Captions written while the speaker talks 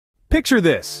Picture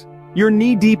this. You're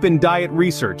knee-deep in diet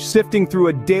research, sifting through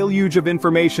a deluge of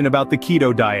information about the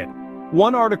keto diet.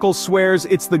 One article swears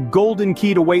it's the golden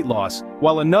key to weight loss,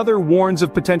 while another warns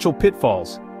of potential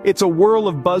pitfalls. It's a whirl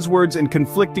of buzzwords and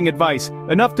conflicting advice,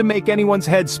 enough to make anyone's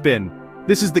head spin.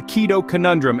 This is the keto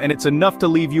conundrum, and it's enough to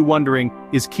leave you wondering,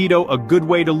 is keto a good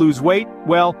way to lose weight?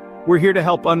 Well, we're here to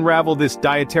help unravel this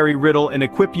dietary riddle and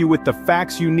equip you with the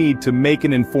facts you need to make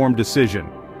an informed decision.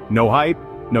 No hype,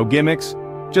 no gimmicks,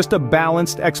 just a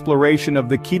balanced exploration of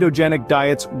the ketogenic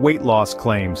diet's weight loss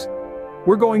claims.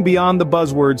 We're going beyond the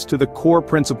buzzwords to the core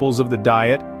principles of the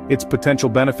diet, its potential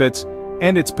benefits,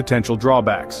 and its potential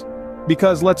drawbacks.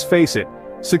 Because let's face it,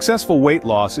 successful weight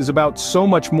loss is about so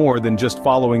much more than just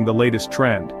following the latest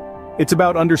trend. It's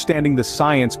about understanding the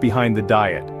science behind the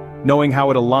diet, knowing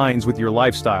how it aligns with your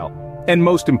lifestyle, and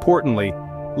most importantly,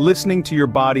 listening to your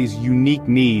body's unique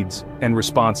needs and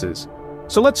responses.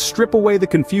 So let's strip away the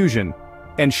confusion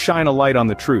and shine a light on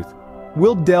the truth.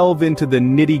 We'll delve into the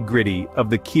nitty-gritty of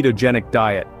the ketogenic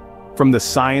diet, from the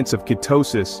science of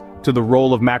ketosis to the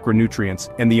role of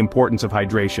macronutrients and the importance of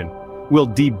hydration. We'll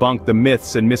debunk the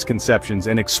myths and misconceptions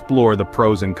and explore the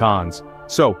pros and cons.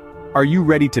 So, are you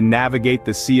ready to navigate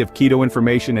the sea of keto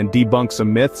information and debunk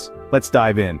some myths? Let's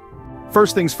dive in.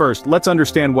 First things first, let's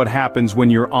understand what happens when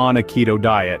you're on a keto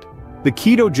diet. The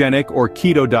ketogenic or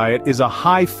keto diet is a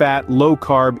high-fat,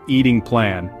 low-carb eating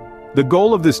plan. The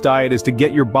goal of this diet is to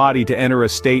get your body to enter a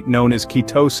state known as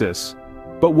ketosis.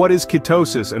 But what is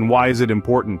ketosis and why is it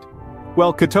important?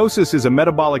 Well, ketosis is a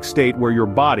metabolic state where your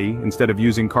body, instead of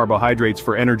using carbohydrates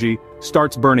for energy,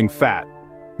 starts burning fat.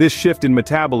 This shift in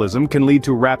metabolism can lead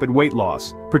to rapid weight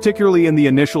loss, particularly in the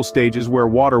initial stages where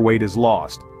water weight is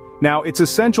lost. Now, it's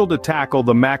essential to tackle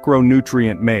the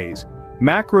macronutrient maze.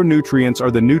 Macronutrients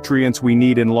are the nutrients we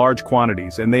need in large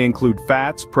quantities, and they include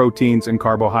fats, proteins, and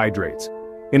carbohydrates.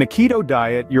 In a keto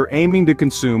diet, you're aiming to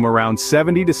consume around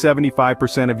 70 to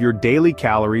 75% of your daily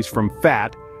calories from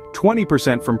fat,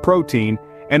 20% from protein,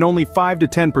 and only 5 to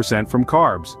 10% from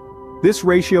carbs. This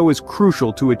ratio is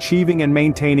crucial to achieving and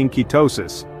maintaining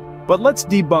ketosis. But let's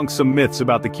debunk some myths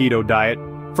about the keto diet.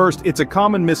 First, it's a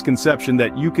common misconception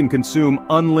that you can consume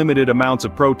unlimited amounts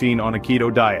of protein on a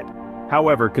keto diet.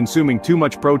 However, consuming too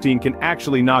much protein can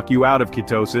actually knock you out of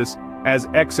ketosis, as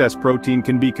excess protein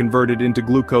can be converted into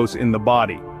glucose in the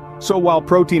body. So while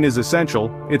protein is essential,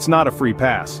 it's not a free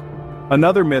pass.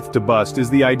 Another myth to bust is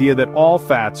the idea that all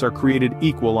fats are created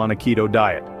equal on a keto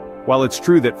diet. While it's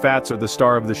true that fats are the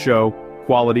star of the show,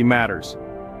 quality matters.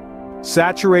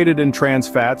 Saturated and trans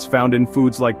fats found in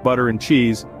foods like butter and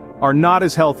cheese are not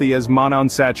as healthy as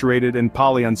monounsaturated and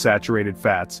polyunsaturated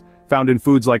fats found in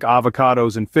foods like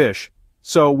avocados and fish.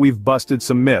 So we've busted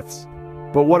some myths.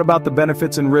 But what about the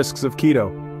benefits and risks of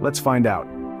keto? Let's find out.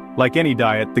 Like any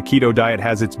diet, the keto diet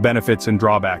has its benefits and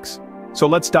drawbacks. So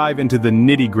let's dive into the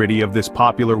nitty-gritty of this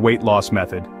popular weight loss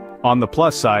method. On the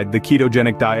plus side, the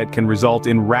ketogenic diet can result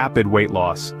in rapid weight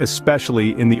loss,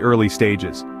 especially in the early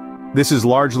stages. This is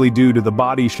largely due to the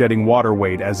body shedding water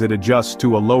weight as it adjusts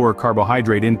to a lower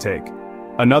carbohydrate intake.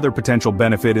 Another potential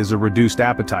benefit is a reduced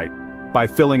appetite. By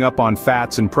filling up on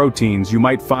fats and proteins, you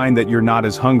might find that you're not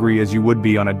as hungry as you would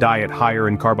be on a diet higher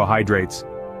in carbohydrates.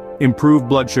 Improved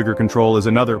blood sugar control is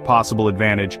another possible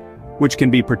advantage, which can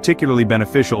be particularly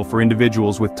beneficial for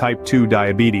individuals with type 2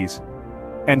 diabetes.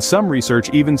 And some research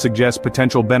even suggests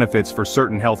potential benefits for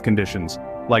certain health conditions,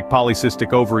 like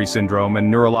polycystic ovary syndrome and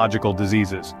neurological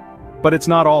diseases. But it's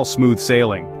not all smooth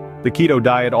sailing. The keto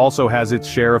diet also has its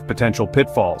share of potential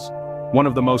pitfalls. One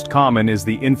of the most common is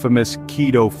the infamous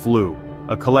keto flu,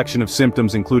 a collection of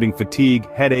symptoms including fatigue,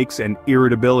 headaches, and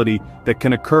irritability that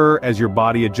can occur as your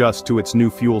body adjusts to its new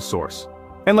fuel source.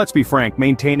 And let's be frank,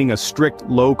 maintaining a strict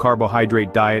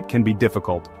low-carbohydrate diet can be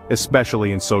difficult,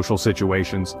 especially in social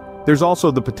situations. There's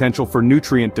also the potential for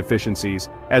nutrient deficiencies,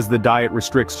 as the diet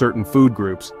restricts certain food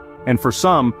groups. And for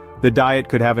some, the diet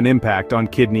could have an impact on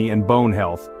kidney and bone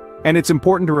health. And it's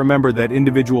important to remember that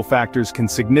individual factors can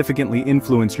significantly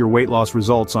influence your weight loss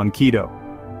results on keto.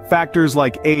 Factors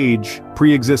like age,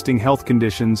 pre-existing health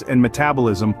conditions, and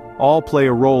metabolism all play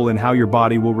a role in how your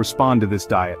body will respond to this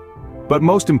diet. But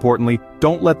most importantly,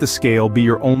 don't let the scale be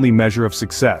your only measure of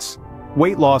success.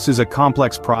 Weight loss is a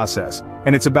complex process,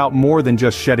 and it's about more than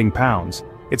just shedding pounds.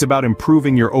 It's about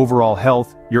improving your overall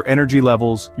health, your energy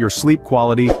levels, your sleep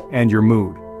quality, and your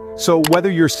mood. So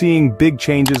whether you're seeing big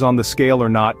changes on the scale or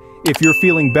not, if you're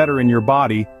feeling better in your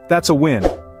body, that's a win.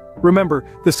 Remember,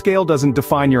 the scale doesn't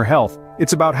define your health,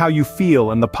 it's about how you feel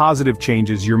and the positive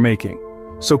changes you're making.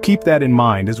 So keep that in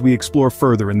mind as we explore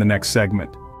further in the next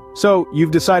segment. So, you've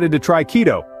decided to try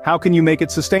keto. How can you make it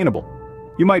sustainable?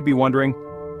 You might be wondering,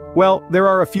 Well, there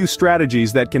are a few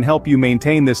strategies that can help you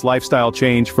maintain this lifestyle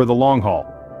change for the long haul.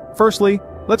 Firstly,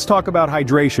 let's talk about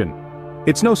hydration.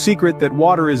 It's no secret that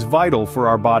water is vital for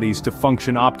our bodies to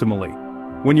function optimally.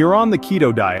 When you're on the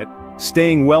keto diet,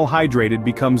 staying well hydrated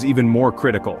becomes even more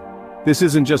critical. This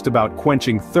isn't just about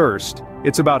quenching thirst,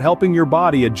 it's about helping your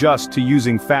body adjust to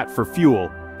using fat for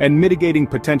fuel, and mitigating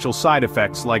potential side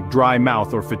effects like dry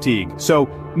mouth or fatigue. So,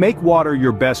 make water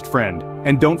your best friend,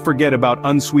 and don't forget about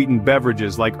unsweetened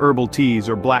beverages like herbal teas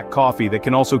or black coffee that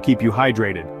can also keep you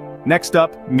hydrated. Next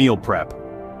up, meal prep.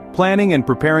 Planning and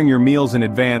preparing your meals in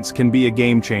advance can be a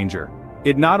game changer.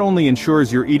 It not only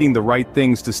ensures you're eating the right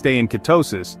things to stay in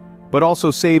ketosis, but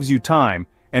also saves you time,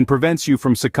 and prevents you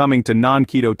from succumbing to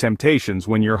non-keto temptations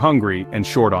when you're hungry and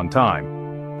short on time.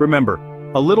 Remember,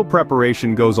 a little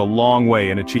preparation goes a long way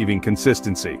in achieving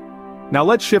consistency. Now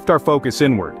let's shift our focus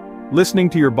inward. Listening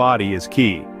to your body is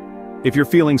key. If you're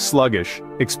feeling sluggish,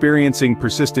 experiencing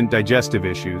persistent digestive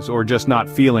issues, or just not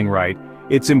feeling right,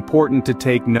 it's important to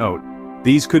take note.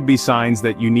 These could be signs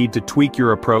that you need to tweak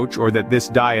your approach or that this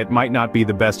diet might not be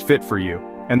the best fit for you,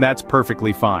 and that's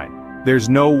perfectly fine. There's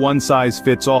no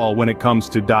one-size-fits-all when it comes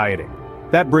to dieting.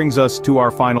 That brings us to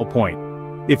our final point.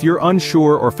 If you're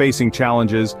unsure or facing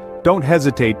challenges, don't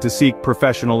hesitate to seek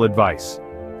professional advice.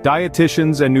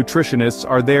 Dietitians and nutritionists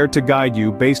are there to guide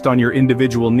you based on your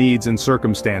individual needs and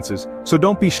circumstances, so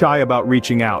don't be shy about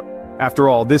reaching out. After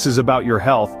all, this is about your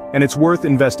health, and it's worth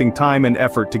investing time and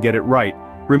effort to get it right.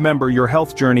 Remember, your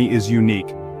health journey is unique.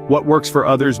 What works for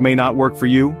others may not work for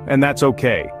you, and that's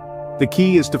okay. The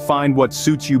key is to find what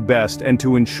suits you best and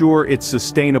to ensure it's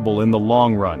sustainable in the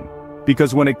long run.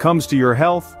 Because when it comes to your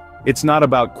health, it's not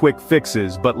about quick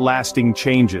fixes but lasting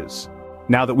changes.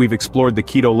 Now that we've explored the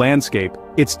keto landscape,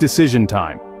 it's decision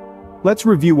time. Let's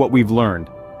review what we've learned.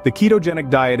 The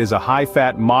ketogenic diet is a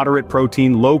high-fat,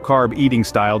 moderate-protein, low-carb eating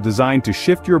style designed to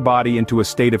shift your body into a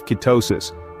state of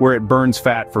ketosis, where it burns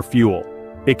fat for fuel.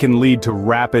 It can lead to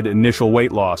rapid initial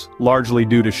weight loss, largely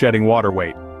due to shedding water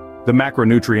weight. The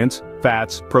macronutrients,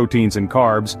 fats, proteins and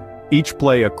carbs, each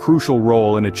play a crucial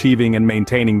role in achieving and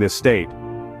maintaining this state.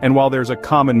 And while there's a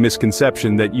common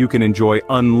misconception that you can enjoy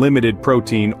unlimited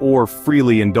protein or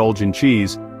freely indulge in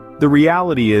cheese, the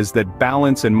reality is that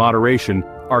balance and moderation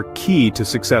are key to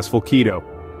successful keto.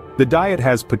 The diet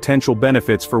has potential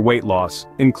benefits for weight loss,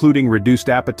 including reduced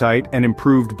appetite and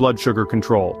improved blood sugar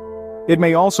control. It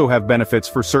may also have benefits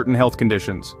for certain health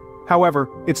conditions. However,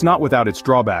 it's not without its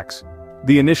drawbacks.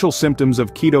 The initial symptoms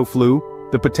of keto flu,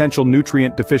 the potential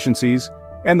nutrient deficiencies,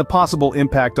 and the possible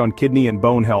impact on kidney and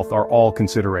bone health are all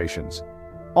considerations.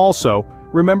 Also,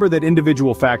 remember that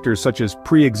individual factors such as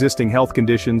pre-existing health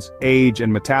conditions, age,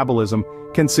 and metabolism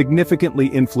can significantly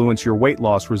influence your weight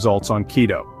loss results on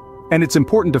keto. And it's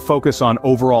important to focus on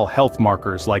overall health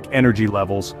markers like energy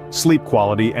levels, sleep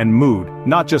quality, and mood,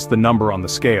 not just the number on the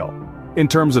scale. In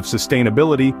terms of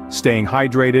sustainability, staying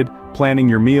hydrated, planning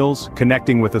your meals,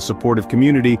 connecting with a supportive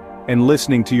community, and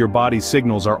listening to your body's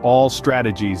signals are all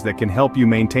strategies that can help you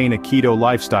maintain a keto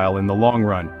lifestyle in the long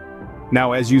run.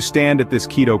 Now, as you stand at this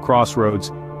keto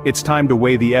crossroads, it's time to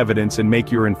weigh the evidence and make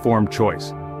your informed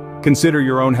choice. Consider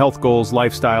your own health goals,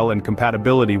 lifestyle, and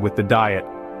compatibility with the diet.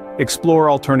 Explore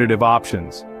alternative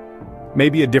options.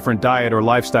 Maybe a different diet or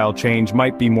lifestyle change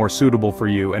might be more suitable for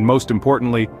you, and most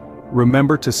importantly,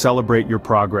 remember to celebrate your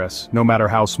progress, no matter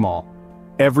how small.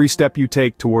 Every step you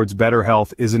take towards better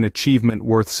health is an achievement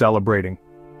worth celebrating.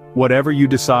 Whatever you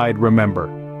decide,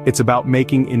 remember, it's about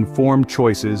making informed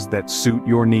choices that suit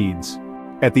your needs.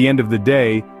 At the end of the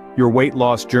day, your weight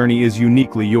loss journey is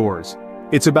uniquely yours.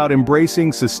 It's about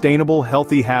embracing sustainable,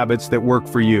 healthy habits that work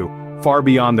for you, far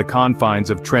beyond the confines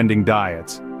of trending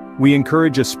diets. We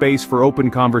encourage a space for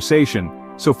open conversation,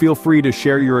 so feel free to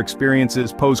share your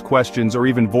experiences, pose questions, or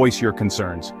even voice your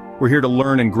concerns. We're here to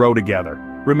learn and grow together.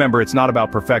 Remember, it's not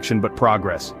about perfection but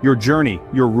progress. Your journey,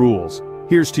 your rules.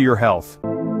 Here's to your health.